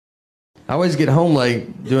I always get home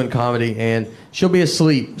late doing comedy, and she'll be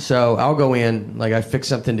asleep. So I'll go in, like I fix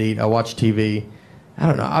something to eat, I'll watch TV. I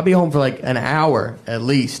don't know, I'll be home for like an hour at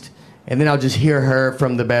least. And then I'll just hear her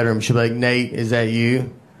from the bedroom. She'll be like, Nate, is that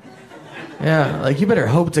you? Yeah, like you better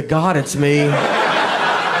hope to God it's me. You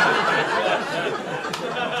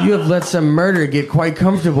have let some murderer get quite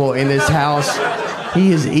comfortable in this house.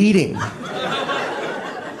 He is eating.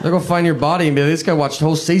 They're gonna find your body and be like, this guy watched the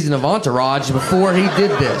whole season of Entourage before he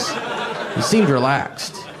did this. He seemed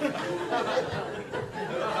relaxed.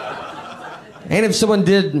 And if someone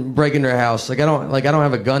did break into our house, I don't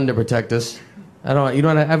have a gun to protect us. You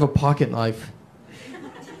don't have a pocket knife.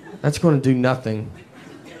 That's going to do nothing.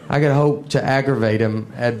 I could hope to aggravate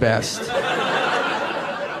him at best.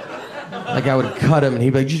 Like I would cut him and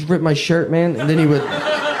he'd be like, just rip my shirt, man, and then he would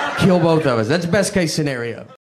kill both of us. That's best case scenario.